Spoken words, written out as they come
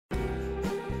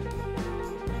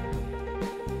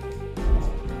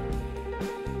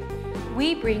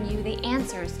we bring you the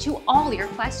answers to all your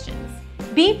questions.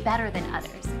 Be better than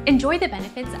others. Enjoy the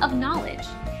benefits of knowledge.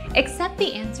 Accept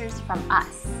the answers from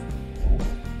us.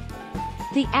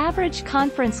 The average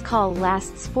conference call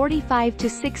lasts 45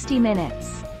 to 60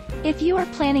 minutes. If you are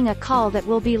planning a call that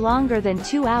will be longer than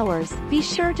 2 hours, be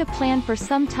sure to plan for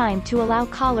some time to allow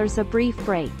callers a brief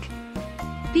break.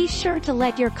 Be sure to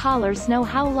let your callers know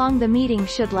how long the meeting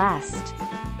should last.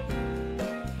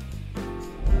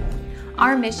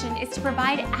 Our mission is to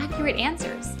provide accurate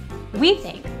answers. We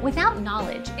think without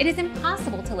knowledge, it is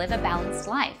impossible to live a balanced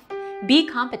life. Be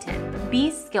competent, be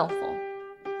skillful.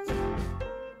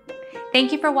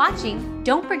 Thank you for watching.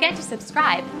 Don't forget to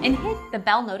subscribe and hit the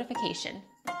bell notification.